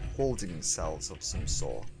be holding cells of some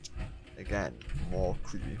sort. Again, more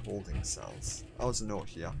creepy holding cells. Oh, there's a note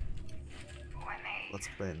here. Let's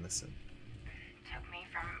play and listen. Took me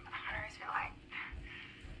from Huntersville. I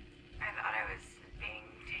thought I was being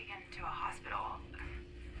taken to a hospital.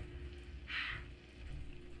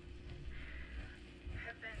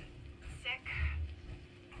 I've been sick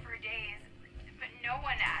for days, but no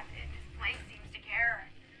one at this place seems to care.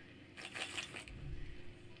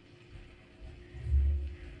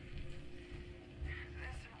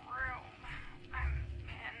 This room I'm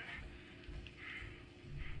in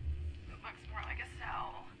looks more like a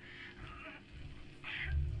cell.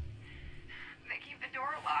 They keep the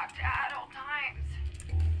door locked at all times.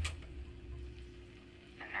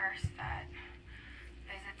 The nurse that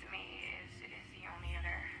visits me is the only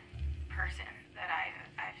other person that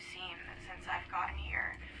I've seen since I've gotten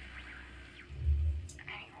here. And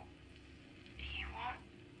he won't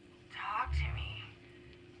talk to me.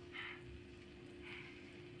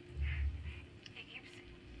 He keeps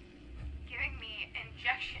giving me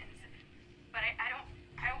injections, but I don't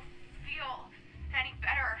feel any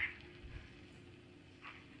better.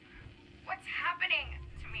 What's happening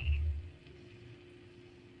to me?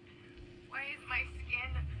 Why is my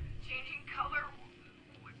skin changing color?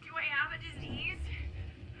 Do I have a disease?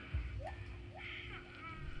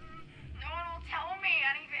 No one will tell me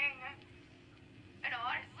anything. And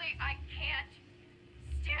honestly, I can't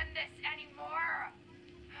stand this anymore.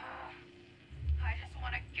 I just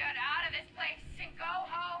want to get out of this place and go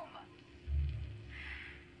home.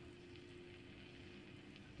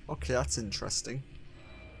 Okay, that's interesting.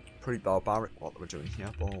 Pretty barbaric what they were doing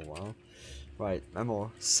here, but oh well. Right,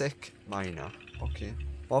 memo. Sick minor. Okay.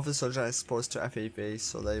 One of the subjects is exposed to FEV,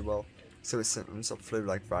 so they will exhibit symptoms of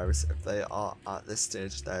flu-like virus. If they are at this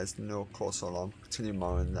stage, there is no cause for alarm. Continue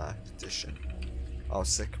monitoring their condition. Oh,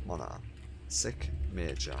 sick minor. Sick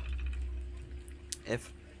major.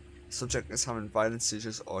 If subject is having violent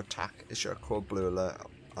seizures or attack, issue a code blue alert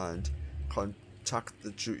and contact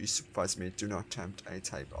the duty supervisor. Do not attempt any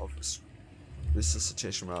type of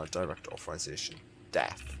resuscitation without direct authorization.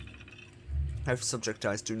 Death. If subject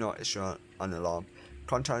dies, do not issue an alarm.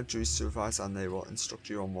 Contact the duty supervisor and they will instruct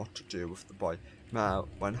you on what to do with the boy. Now,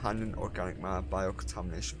 when handling organic matter,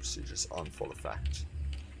 biocontamination procedures are in full effect.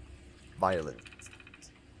 Violent.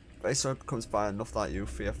 If someone becomes violent enough that you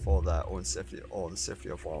fear for their own safety or the safety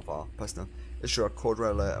of one of our personnel, issue a code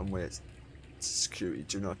red alert and wait to security.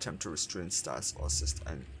 Do not attempt to restrain status or assist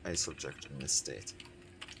any subject in this state.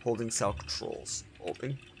 Holding cell controls.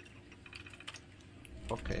 Open.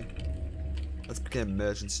 Okay. Let's begin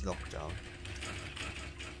emergency lockdown.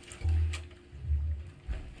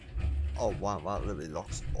 Oh wow, that literally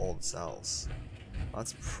locks all the cells.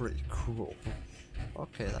 That's pretty cool.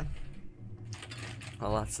 Okay then.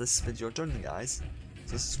 Well, that's this video done, guys.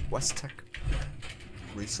 So this is West Tek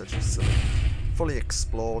research facility, fully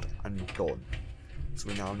explored and done. So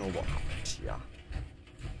we now know what happened here.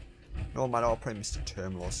 No matter, I'll probably missed a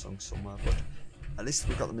terminal or something somewhere, but at least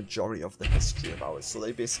we got the majority of the history about it. So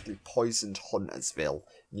they basically poisoned Huntersville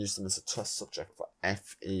and used them as a test subject for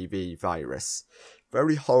FEV virus.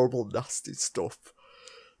 Very horrible, nasty stuff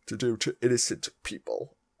to do to innocent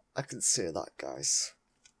people. I can say that, guys.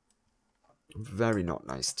 Very not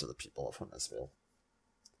nice to the people of Huntersville.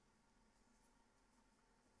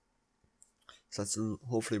 So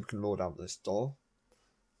hopefully we can load out this door.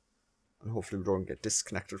 And hopefully we don't get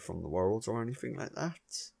disconnected from the world or anything like that.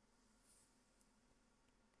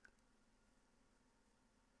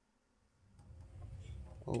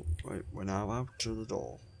 Oh, right, we're now out to the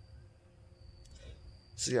door.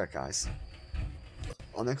 So yeah, guys.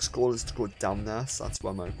 Our next goal is to go down there, so that's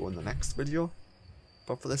where I might go in the next video.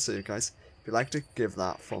 But for this video, guys, if you liked it, give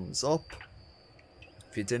that thumbs up.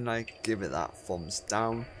 If you didn't like, give it that thumbs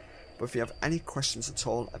down. But if you have any questions at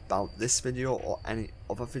all about this video or any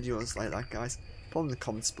other videos like that, guys, put them in the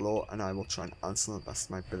comments below and I will try and answer them the best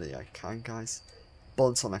of my ability I can, guys. But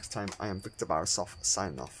until next time, I am Victor Barasov,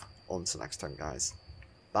 signing off. Until next time, guys.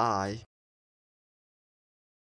 Bye.